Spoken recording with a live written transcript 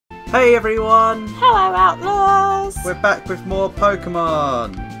Hey everyone! Hello Outlaws! We're back with more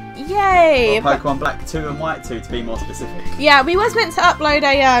Pokemon! Yay! Or Pokemon Black 2 and White 2 to be more specific. Yeah, we was meant to upload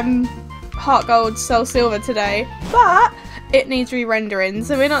a Heart Gold Soul Silver today, but it needs re-rendering,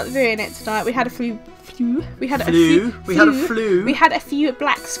 so we're not doing it tonight. We had a few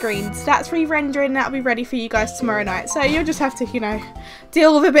black screens. That's re-rendering, that'll be ready for you guys tomorrow night. So you'll just have to, you know,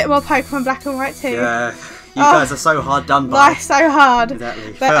 deal with a bit more Pokemon Black and White 2. Yeah. You guys are so hard done by. Life's so hard.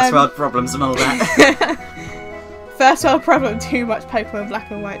 Exactly. But, First world problems and all that. First world problem, too much Pokemon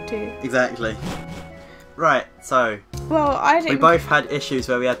Black and White 2. Exactly. Right, so well, we both had issues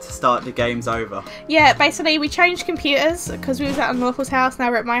where we had to start the games over. Yeah, basically we changed computers because we was at Unlawful's house, now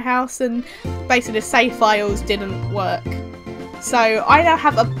we're at my house, and basically the save files didn't work. So I now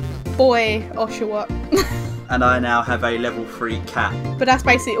have a boy Oshawott. And I now have a level 3 cat. But that's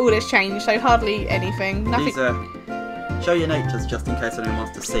basically all that's changed, so hardly anything. Nothing. These are... Show your natures just in case anyone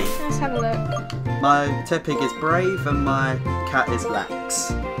wants to see. Let's have a look. My Tepig is brave and my cat is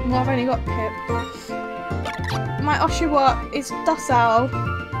lax. Well, I've only got Pip. My Oshawott is docile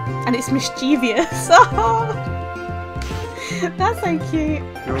and it's mischievous. That's so cute.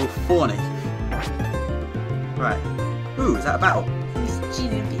 You're all fawny. Right. Ooh, is that a battle?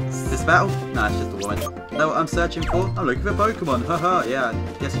 Mischievous. Is this a battle? No, it's just a woman. Know what I'm searching for? I'm looking for Pokemon. Haha, yeah, I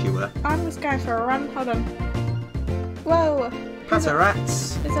guess you were. I'm just going for a run. Hold on. Whoa.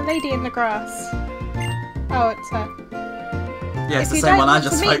 Patarats. There's a lady in the grass. Oh, it's her. Yeah, it's the same one I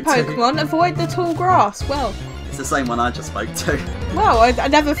just spoke to. Pokemon, avoid the tall grass. Well. It's the same one I just spoke to. Well, I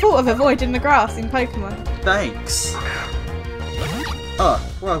never thought of avoiding the grass in Pokemon. Thanks. Oh,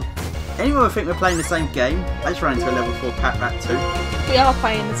 well, anyone would think we're playing the same game? I just ran into a level 4 Patrat 2. We are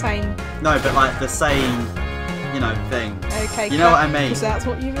playing the same. No, but like the same, you know, thing. Okay, you know what I mean? Because that's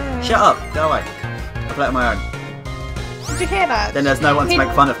what you mean. Shut up, go away. I play it on my own. Did you hear that? Then there's no one to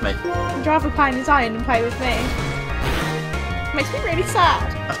make fun of me. He'd rather play on his own than play with me. Makes me really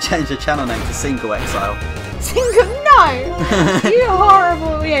sad. I've changed the channel name to Single Exile. Single? No! You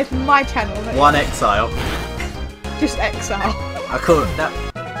horrible. Yeah, it's my channel. One Exile. Just Exile. I call it that.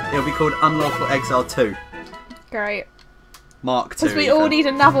 It'll be called Unlawful Exile 2. Great. Mark 2. Because we all need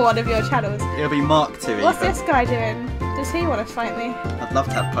another one of your channels. It'll be Mark 2 What's even. this guy doing? Does he want to fight me? I'd love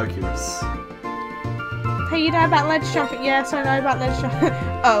to have Pokerus. Hey, you know about ledge jumping? Yes, I know about ledge jumping.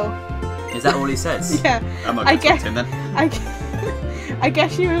 Oh. Is that all he says? Yeah. I'm not going to talk to him then. I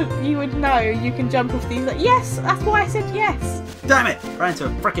guess you would know you can jump off these. Like, yes, that's why I said yes. Damn it! Ran into a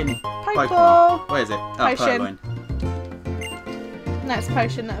freaking Pokeball. Where is it? Oh, Potion. Purloin. No, it's a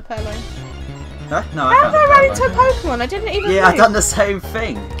potion, not a Purloin. Huh? No, How did I run into a Pokemon? I didn't even Yeah, know. I've done the same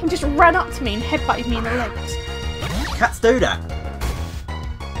thing. He just ran up to me and headbutted me in the legs. Cats do that.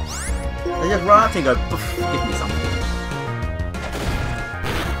 They just run up to you and go, "Poof, give me something."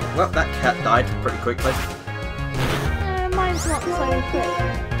 Well, that cat died pretty quickly. Mine's not so quick.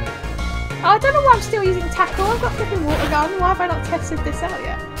 Oh, I don't know why I'm still using tackle. I've got flipping water gun. Why have I not tested this out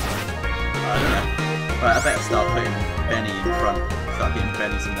yet? I don't know. Right, I better start putting Benny in front. Start getting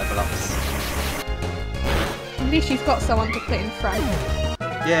Benny some level ups. At least you've got someone to put in front.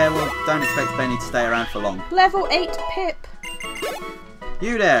 Yeah, well, don't expect Benny to stay around for long. Level 8 Pip.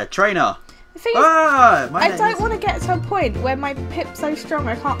 You there, trainer. The thing is, I don't want to get to a point where my Pip's so strong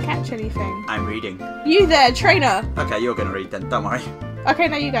I can't catch anything. I'm reading. You there, trainer. Okay, you're going to read then, don't worry. Okay,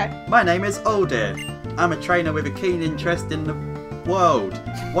 now you go. My name is Oldir. I'm a trainer with a keen interest in the world.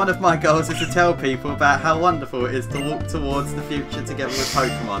 One of my goals is to tell people about how wonderful it is to walk towards the future together with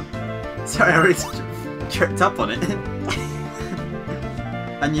Pokemon. Sorry, I really tripped up on it.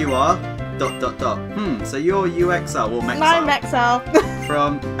 And you are... ... So you're UXL or Mexile? I'm Mexile.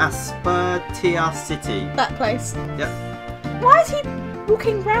 From Aspertia City. That place. Yep. Why is he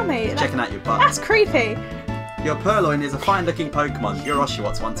walking around me? Checking out your butt. That's creepy. Your Purloin is a fine looking Pokemon. Your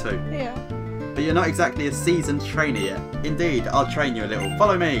Oshawott's one too. Yeah. But you're not exactly a seasoned trainer yet. Indeed, I'll train you a little.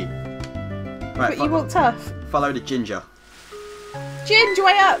 Follow me. Right, But you walk tough. Follow the ginger. Ginger,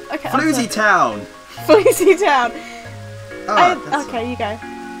 way up. Okay. Floosey Town. Floosey Town. Oh, okay, you go.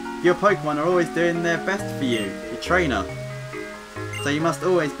 Your Pokemon are always doing their best for you, your trainer. So you must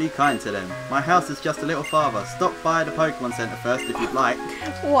always be kind to them. My house is just a little farther. Stop by the Pokemon Centre first if you'd like.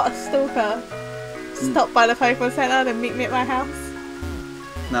 What a stalker. Stop by the Pokemon Centre and meet me at my house.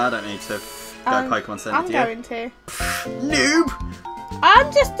 No, I don't need to go Pokemon Centre. I'm going to. Noob!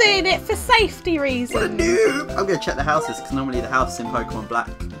 I'm just doing it for safety reasons. What a noob! I'm going to check the houses because normally the houses in Pokemon Black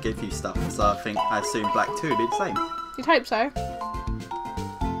give you stuff. So I assume Black 2 would be the same. You'd hope so.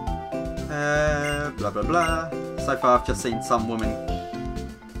 Blah blah blah. So far I've just seen some woman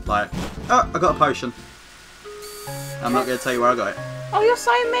like, oh, I got a potion. I'm not going to tell you where I got it. Oh, you're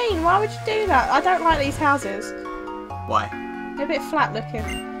so mean. Why would you do that? I don't like these houses. Why? They're a bit flat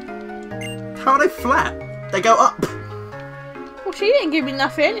looking. How are they flat? They go up. Well, she didn't give me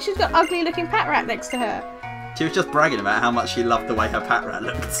nothing. She's got ugly looking pat rat next to her. She was just bragging about how much she loved the way her pat rat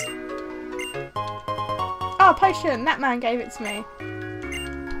looked. Oh, potion. That man gave it to me.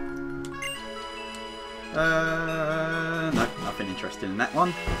 No, nothing interesting in that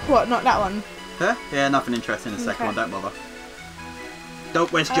one. What? Not that one? Huh? Yeah, nothing interesting in the second Okay. one, don't bother.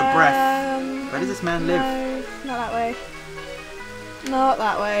 Don't waste your breath. Where does this man live? No, not that way. Not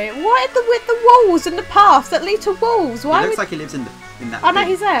that way. What with the walls and the paths that lead to walls? Why It looks would... like he lives in that Oh no, thing.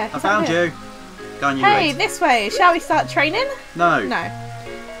 he's there. I He's found up here. you. Go on, you Hey, wait. this way. Shall we start training? No. No.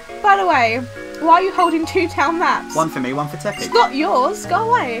 By the way, why are you holding 2 town maps? One for me, one for Teppy. It's not yours. Go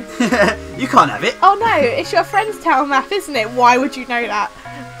away. You can't have it. Oh no, it's your friend's town map, isn't it? Why would you know that?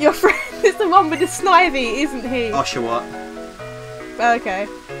 Your friend is the one with the snivy, isn't he? Oh, sure what? Okay.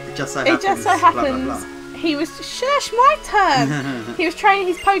 It just so It happens. just so blah, blah, happens blah. he was... Shush, my turn! He was training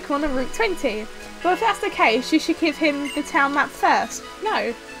his Pokemon on Route 20. Well, if that's the case, you should give him the town map first.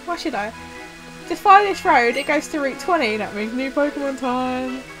 No, why should I? Just follow this road, it goes to Route 20. That means new Pokemon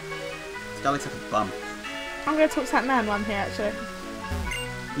time. This guy looks like a bum. I'm going to talk to that man one here, actually.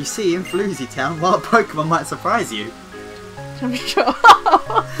 You see, in Floosey Town, wild Pokemon might surprise you. I'm sure.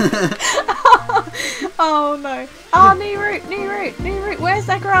 Oh no. Oh, new route, new route, new route. Where's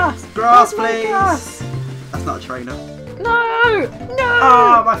that grass? Grass, Where's my please. grass? That's not a trainer. No! No!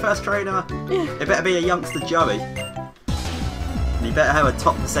 Oh, my first trainer. It better be a youngster Joey. And he better have a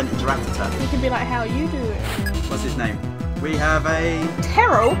top percentage Rattata. You can be like, how you do it. What's his name? We have a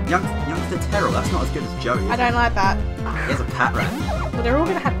Terrell? youngster Terrell. That's not as good as Joey. I don't like that. He has a pat rat. Well, they're all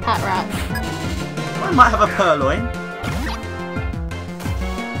going to have pat rats. I might have a purloin.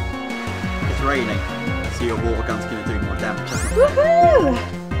 It's raining, so your water gun's going to do more damage. Woohoo!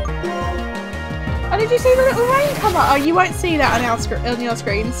 Oh, did you see the little rain come up? Oh, you won't see that on your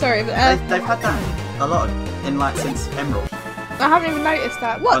screen. Sorry, but They've had that a lot in like since Emerald. I haven't even noticed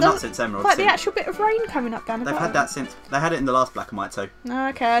that. What? Well, not since Emerald. Like the since, actual bit of rain coming up down the they've bottom. had that since. They had it in the last Black and White too. No,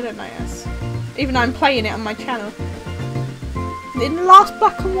 okay, I don't notice. Even though I'm playing it on my channel. In the last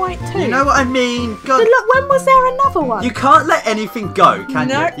Black and White too. You know what I mean? God, But look, when was there another one? you can't let anything go, can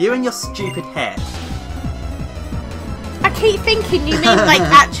No. you? You and your stupid hair. I keep thinking you mean like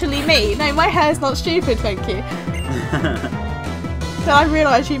actually me. No, my hair's not stupid, thank you. So I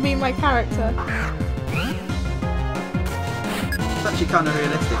realise you mean my character. It's actually kind of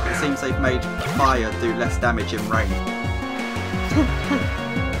realistic. It seems they've made fire do less damage in rain.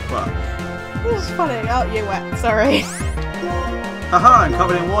 What? This is funny. Oh, you're wet. Sorry. Haha, I'm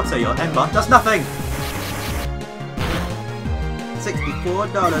covered in water. Your ember does nothing.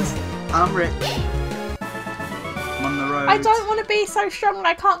 $64. I'm rich. I'm on the road. I don't want to be so strong and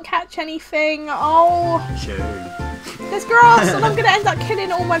I can't catch anything. Oh, Shoo. there's grass and I'm going to end up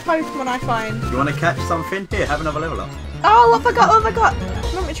killing all my Pokemon I find. You want to catch something? Here, have another level up. Oh, what have I got? What have I got?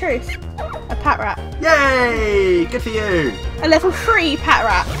 Remember the truth. A pat rat. Yay! Good for you. A level 3 pat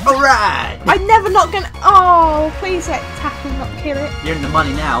rat. Alright! I'm never not going to... Oh, please let tackle not kill it. You're in the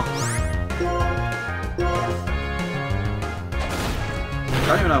money now.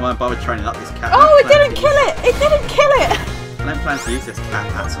 I don't even know why I bothered training up this cat. Oh, it didn't kill it! It didn't kill it! I don't plan to use this cat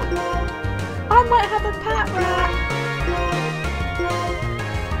at all. I might have a pat rat.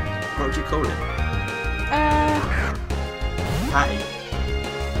 What would you call it? Patty.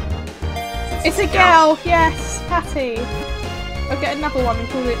 It's a girl, yes, Patty. I'll get another one and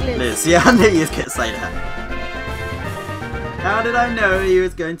call it Liz. Liz. Yeah, I knew you was going to say that. How did I know you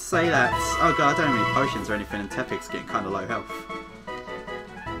was going to say that? Oh god, I don't have any potions or anything and Tepig's getting kind of low health.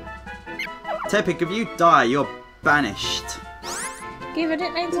 Tepig, if you die, you're banished. Give a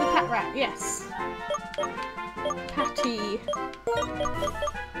nickname to the pat rat, yes. Patty.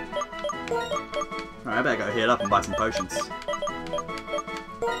 Alright, I better go heal up and buy some potions.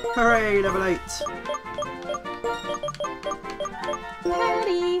 Hooray, level 8.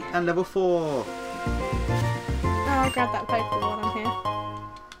 Patty. And level 4. Oh, I'll grab that Pokeball while I'm here.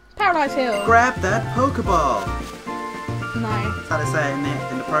 Paradise Hill. Grab that Pokeball! No, That's how they say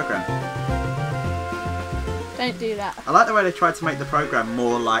it in the program. don't do that. I like the way they tried to make the program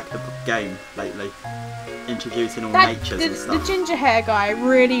more like the game lately. Introducing all That natures and the stuff. ginger hair guy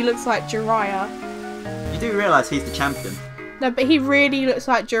really looks like Jiraiya. You do realise he's the champion. No, but he really looks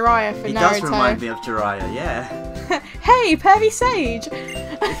like Jiraiya for He Naruto. does remind me of Jiraiya, yeah. Hey, Pervy Sage!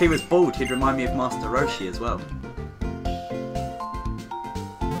 If he was bald, he'd remind me of Master Roshi as well.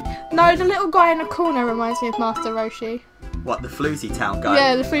 No, the little guy in the corner reminds me of Master Roshi. What, the Floosey Town guy?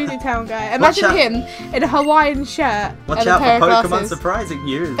 Yeah, the Floosey Town guy. Imagine him in a Hawaiian shirt Watch and out a pair for of Pokemon glasses. surprising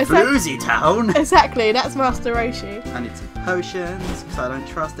you in Floosey Town! Exactly, that's Master Roshi. I need some potions, because I don't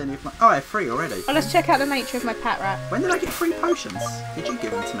trust any of my... Oh, I have 3 already. Oh, let's check out the nature of my pat rat. When did I get 3 potions? Did you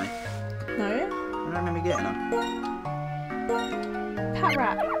give them to me? No? I don't remember getting them. Pat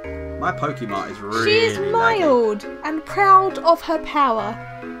rat. My Pokemon is really She is mild and proud of her power.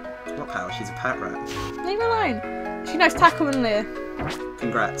 laggy. What power? She's a pat rat. Leave her alone. She knows tackle and leer.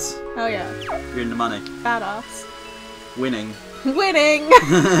 Congrats. Oh yeah. You're in the money. Badass. Winning. Winning!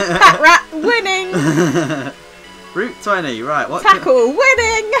 Pat rat winning! Route 20, right. Tackle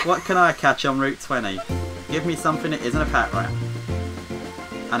winning! What can I catch on Route 20? Give me something that isn't a pat rat.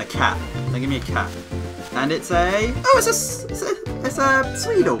 And a cat. Now give me a cat. And it's a... Oh, it's a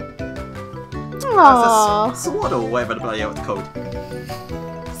Sweedle. Aww. It's a Swaddle, whatever the bloody hell it's called.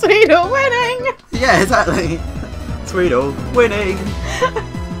 Sweedle winning! Yeah, exactly. Sweedle winning.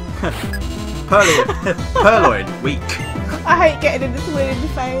 Purloin, weak. I hate getting in this winning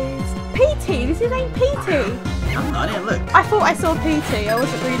phase. PT, is his name PT? I didn't look. I thought I saw PT, I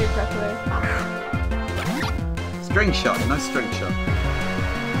wasn't reading properly. String shot, no string shot.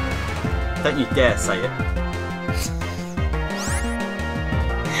 Don't you dare say it.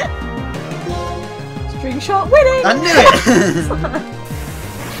 String shot winning! I knew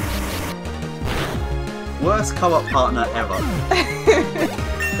it! Worst co-op partner ever.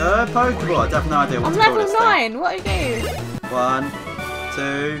 Go Pokeball. I have no idea what I'm to call level this 9, what do you do? thing. 1,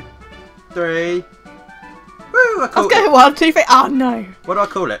 2, 3. Woo! I Let's called go it. 1, 2, 3. Oh no! What do I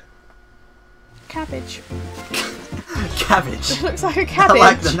call it? Cabbage. Cabbage. It looks like a cabbage. I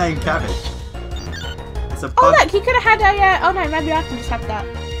like the name Cabbage. It's a bug. Oh look, he could have had a... oh no, maybe I can just have that.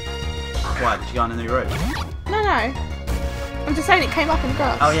 Why? Did you go on a new route? No, no. I'm just saying it came up in the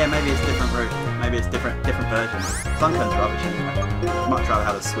grass. Oh yeah, maybe it's different route. Maybe it's different versions. Sunkern's rubbish anyway. I'd much rather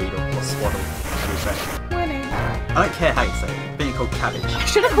have a Sweedle or Swaddle. To be fair. Winning. I don't care how you say it. Being called Cabbage. I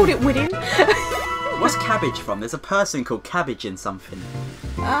should have called it winning. What's Cabbage from? There's a person called Cabbage in something.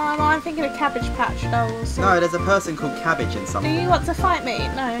 I'm thinking of Cabbage Patch dolls. No, there's a person called Cabbage in Do something. you want to fight me?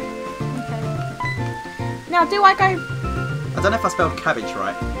 No. Okay. Now, do I go... I don't know if I spelled cabbage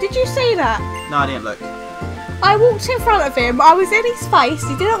right. Did you see that? No, I didn't look. I walked in front of him, I was in his face,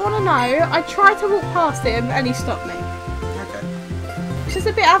 he didn't want to know, I tried to walk past him and he stopped me. Okay. It's just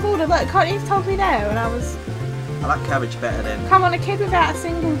a bit out of order, look, can't you have told me there? And I was... I like cabbage better than... Come on, a kid without a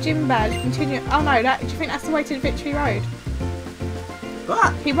single gym badge, continue... Oh no, do you think that's the way to Victory Road?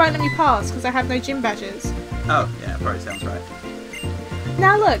 What? He won't let me pass because I have no gym badges. Oh, yeah, probably sounds right.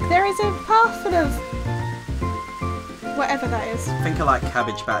 Now look, there is a path full of... whatever that is. I think I like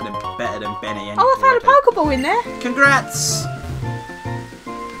cabbage better than Benny. Oh, I found a Pokeball in there! Congrats!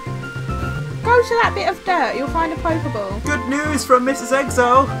 Go to that bit of dirt, you'll find a Pokeball. Good news from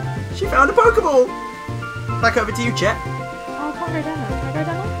MrsExile! She found a Pokeball! Back over to you, Chet. Oh, I can't go down there. Can I go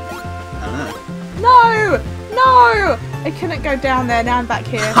down there? I don't know. No! No! I couldn't go down there, now I'm back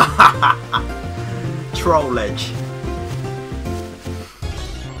here. Troll ledge.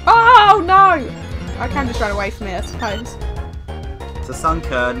 Oh no! I can just run away from it, I suppose. It's a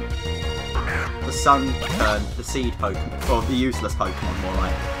Sunkern. The Sunkern, the seed Pokemon. Or the useless Pokemon, more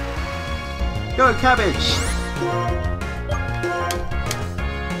like. Go, Cabbage!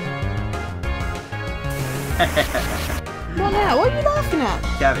 What now? What are you laughing at?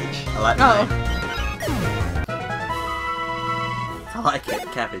 Cabbage. I like the name. I like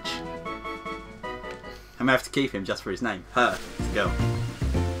it, Cabbage. I may have to keep him just for his name. Her. It's a girl.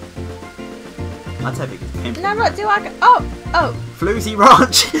 I'd say because him. Now look, do I go... Oh! Oh! Floosey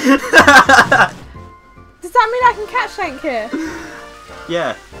Ranch! Does that mean I can catch Shank here?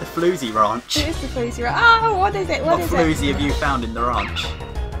 Yeah, the Floosey Ranch. It is the Floosey, right? Oh, what is it? What is Floosey it? have you found in the ranch?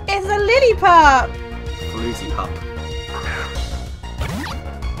 It's a lily pup! Floosey pup.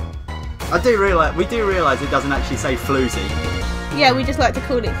 We do realise it doesn't actually say Floosey. Yeah, we just like to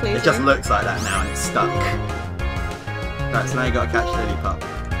call it Floosey. It just looks like that now and it's stuck. Right, so now you gotta catch Lily Pup.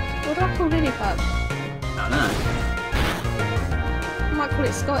 What do I call lily pup? I don't know. I might call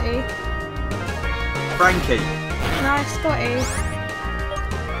it Scotty. Frankie. No, Scotty.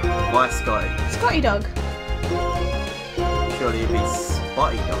 Why Scotty? Scotty dog. Surely it'd be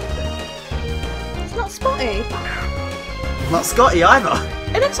Spotty Dog then. It's not Spotty. Not Scotty either!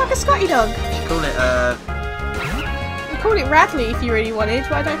 It looks like a Scotty dog. You should call it, You call it Radley if you really wanted,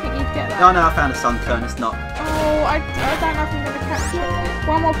 but I don't think you'd get that. No, I found a Sunkern, it's not. Oh, I don't know if I'm going to catch it.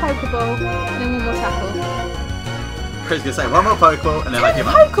 One more Pokeball, and then one more tackle. Chris gonna say one more Pokeball and then I 10 give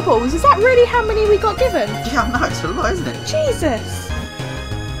up. Pokeballs? Is that really how many we got given? Yeah, no, it's a lot, isn't it? Jesus!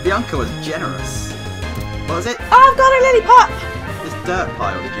 Bianca was generous. What was it? Oh, I've got a lily pop! This dirt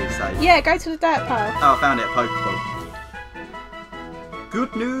pile, did you say? Yeah, go to the dirt pile. Oh, I found it, a Pokeball.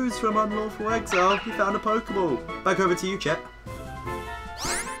 Good news from Unlawful Exile. He found a Pokeball. Back over to you, Chet.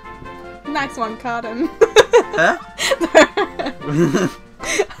 Nice one, Carden. Huh?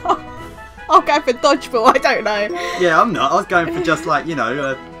 I'll go for dodgeball, I don't know. Yeah, I'm not. I was going for just like, you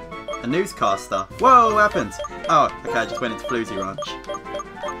know, a newscaster. Whoa, what happened? Oh, okay, I just went into Floosey Ranch.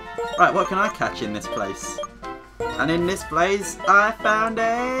 Right, what can I catch in this place? And in this place, I found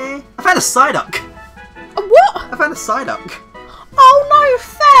a Psyduck. What? I found a Psyduck. Oh, no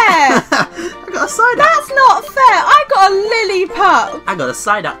fair! I got a Psyduck. That's not fair! I got a lily pup! I got a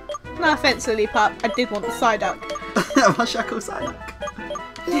Psyduck. No offence, lily pup. I did want the Psyduck. My shackle Psyduck.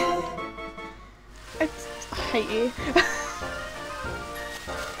 I hate you.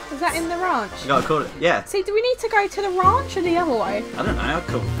 Is that in the ranch? I gotta call it. Yeah. See, do we need to go to the ranch or the other way? I don't know. I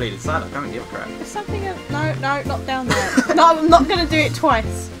completed Psyduck. I don't give a crap. There's something. No, not down there. No, I'm not gonna do it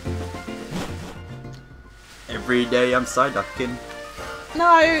twice. Every day I'm Psyducking.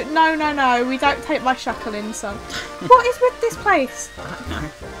 No. We don't take my shackle in, son. What is with this place? I don't know.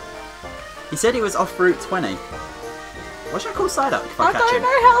 He said he was off Route 20. What should I call Psyduck if I catch don't him?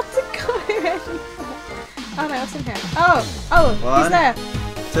 know how to go anymore. Oh no, what's in here? Oh, he's there.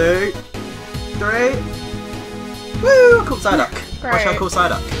 2, 3. Woo! I caught Psyduck. Great. What should I call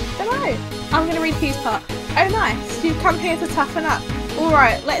Psyduck? Don't know. I'm gonna read his part. Oh nice, you've come here to toughen up.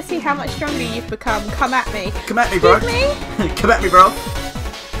 Alright, let's see how much stronger you've become. Come at me. Come at me, bro. Give me? Come at me, bro.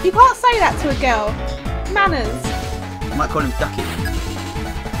 You can't say that to a girl. Manners. I might call him Ducky.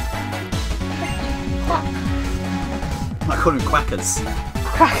 Quack. I might call him Quackers.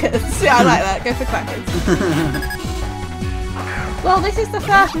 Crackers. Yeah, I like that. Go for crackers. Well, this is the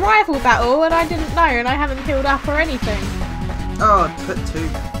first rival battle, and I didn't know, and I haven't healed up or anything. Oh, I put 2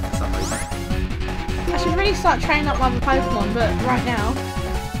 for some reason. I should really start training up my other Pokemon, but right now,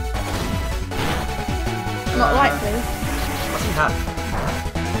 not likely. What's he have?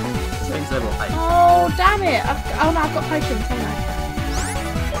 Thing's level 8. Oh, damn it! Oh no, I've got potions, haven't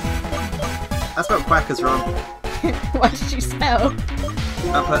I spelled Quackers wrong. I? What did you spell?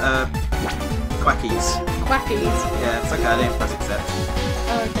 I put Quackies. Quackies. Yeah, it's okay. I didn't press accept.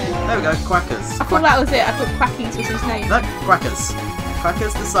 Oh, okay. There we go. Quackers. I thought that was it. I thought Quackies was his name. No, Quackers.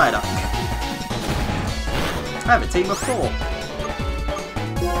 Quackers the Psyduck. I have a team of 4.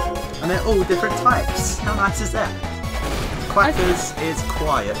 And they're all different types. How nice is that? Quackers is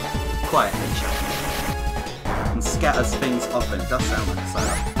quiet nature. And scatters things often. It does sound like a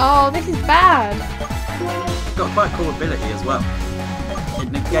Psyduck. Oh, this is bad. It's got quite a cool ability as well. It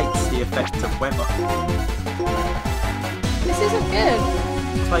negates the effect of weather. This isn't good.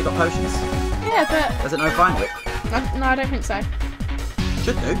 That's why you got potions. Yeah, but Does it know Vine Whip? no, I don't think so.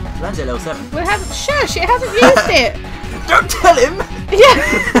 Should do. Lands at level 7. We haven't. Shush! It hasn't used it. Don't tell him!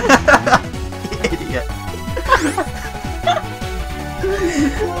 Yeah. You idiot.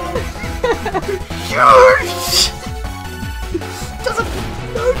 Shush! Doesn't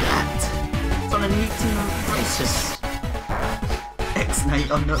know that. It's on a neating basis.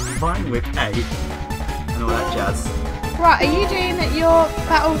 X-Nate on the Vine Whip A. And all that jazz. Right, are you doing your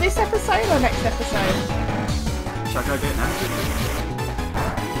battle this episode or next episode? Shall I go do it now?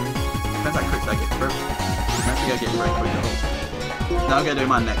 Depends how quick I get through. I have to go get very quick at all. No, I'm going to do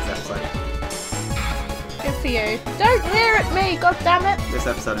mine next episode. Good for you. Don't leer at me, god damn it. This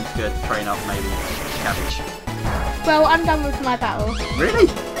episode I'm just going to train up maybe Cabbage. Well, I'm done with my battle. Really?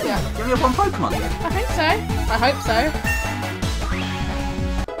 Yeah. You only have 1 Pokemon then? I think so. I hope so.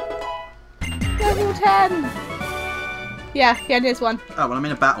 Level 10. Yeah, there's one. Oh, well I'm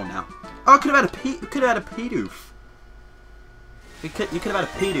in a battle now. Oh, I could have had a Pidoof. You could have had a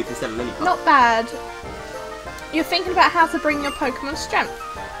Pidoof instead of Lillipup. Not bad. You're thinking about how to bring your Pokemon strength.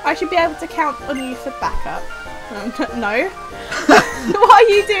 I should be able to count on you for backup. No. What are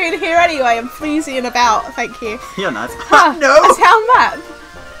you doing here anyway? I'm fleasying about, thank you. You're nice. Ah, No! A town map!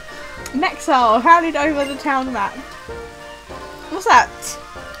 Mexile, handed over the town map. What's that?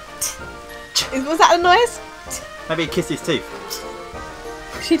 Was that a noise? Maybe kiss his teeth.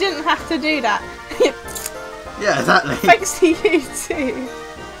 She didn't have to do that. Yeah, exactly. Thanks to you too.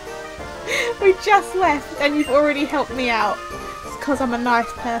 We just left and you've already helped me out. It's because I'm a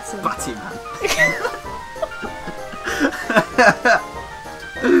nice person. Butty man.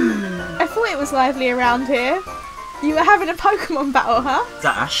 I thought it was lively around here. You were having a Pokemon battle, huh? Is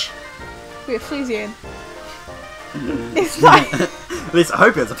that Ash? We were Flooseying. It's like... At least I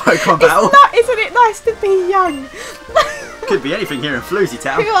hope it's a Pokemon battle. Isn't it nice to be young? Could be anything here in Floosey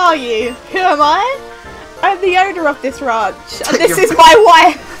Town. Who are you? Who am I? I'm the owner of this ranch. And Take this your is my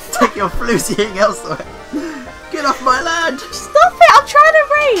wife. Take your Flooseying elsewhere. Get off my land! Stop it! I'm trying to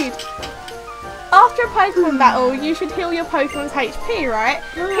read! After a Pokemon battle, you should heal your Pokemon's HP, right?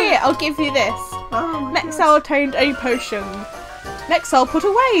 Here, I'll give you this. Oh MrsExile obtained a potion. MrsExile put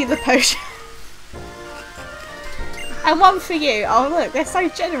away the potion. And one for you. Oh look, they're so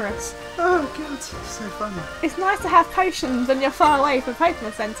generous. Oh god, so funny. It's nice to have potions when you're far away from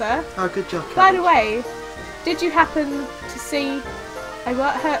Pokemon Center. Oh, good job. By the way, did you happen to see a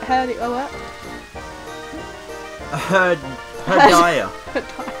what? Heard it? A what? A herdier.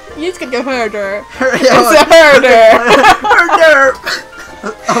 You just gonna go herder. It's It's a herder. Herder.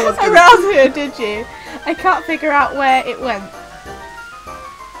 I was gonna... Around here, did you? I can't figure out where it went.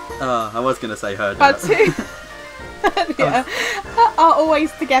 I was gonna say herder. But two yeah, are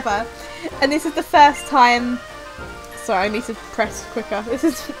always together, and this is the first time. Sorry, I need to press quicker. This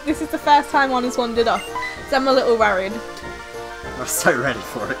is the first time one has wandered off, so I'm a little worried. I'm so ready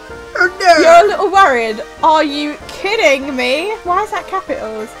for it. You're a little worried? Are you kidding me? Why is that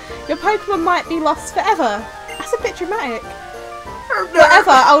capitals? Your Pokemon might be lost forever. That's a bit dramatic.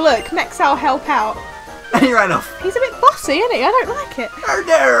 Whatever. Oh look, MrsExile help out. And he ran off. He's a bit bossy, isn't he? I don't like it.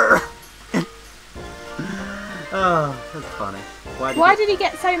 Oh, that's funny. Why did he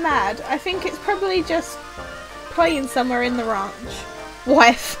get so mad? I think it's probably just playing somewhere in the ranch.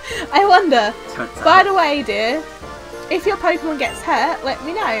 Wife. I wonder. By the way, dear, if your Pokemon gets hurt, let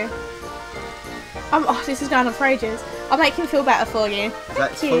me know. Oh, this is going on for ages. I'll make him feel better for you. Is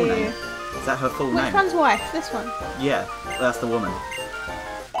that his full name? Is that her full name? Which one's wife? This one? Yeah, that's the woman.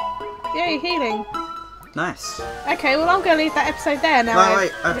 Yay, healing. Nice. Okay, well I'm going to leave that episode there now. No,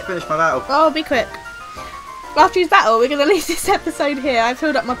 wait, I have to finish my battle. Oh, be quick. After his battle, we're going to leave this episode here. I've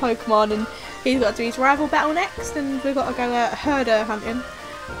filled up my Pokemon and he's got to do his rival battle next and we've got to go herder hunting.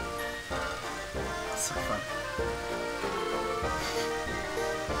 So fun.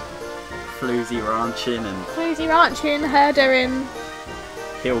 Floosey ranching and... Floosey ranching, herdering.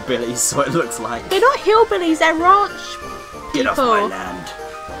 hillbillies, so it looks like. They're not hillbillies, they're ranch people. Get off my land.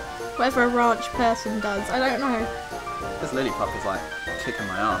 Whatever a ranch person does, I don't know. This Lillipup is like kicking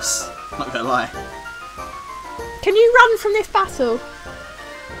my ass. Not gonna lie. Can you run from this battle?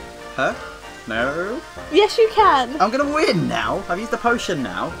 Huh? No. Yes, you can. I'm gonna win now. I've used the potion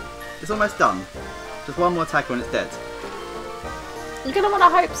now. It's almost done. Just one more tackle and it's dead. You're gonna want to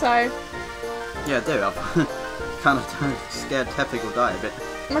hope so. Yeah, I do. I'm kind of scared Tepig will die a bit.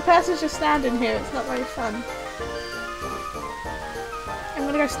 My person's just standing here. It's not very fun. I'm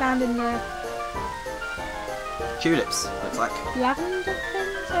gonna go stand in the Tulips, looks like. lavender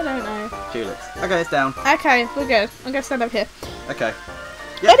things. I don't know. Tulips. Okay, it's down. Okay, we're good. I'm gonna stand up here. Okay.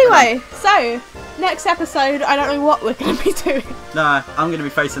 Yep, Anyway, so next episode, I don't know what we're gonna be doing. no, I'm gonna be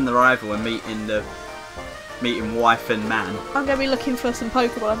facing the rival and meeting wife and man. I'm gonna be looking for some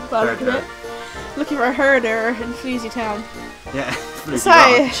Pokemon. By the look of it. Looking for a herder in Floosey Town. Yeah.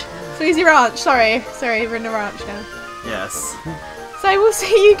 Floosey Ranch. Sorry, we're in the ranch now. Yes. So we'll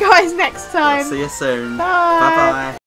see you guys next time. See you soon. Bye. Bye bye.